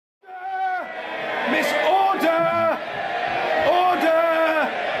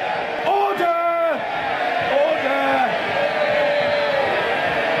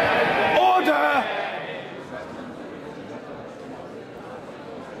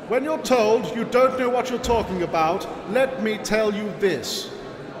When you're told you don't know what you're talking about, let me tell you this.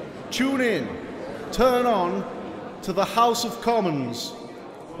 Tune in, turn on to the House of Commons.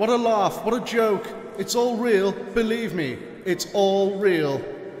 What a laugh, what a joke. It's all real, believe me, it's all real.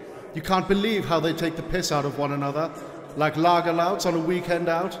 You can't believe how they take the piss out of one another, like lagerlouts on a weekend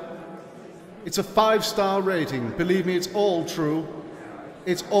out. It's a 5-star rating, believe me, it's all true.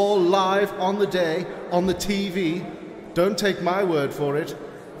 It's all live on the day, on the TV. Don't take my word for it.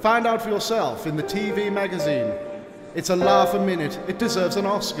 Find out for yourself in the TV magazine. It's a laugh a minute. It deserves an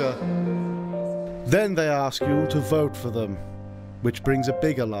Oscar. Then they ask you to vote for them, which brings a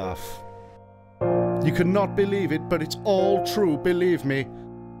bigger laugh. You cannot believe it, but it's all true, believe me.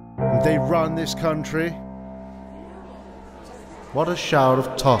 And they run this country. What a shower of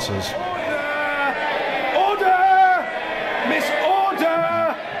tossers.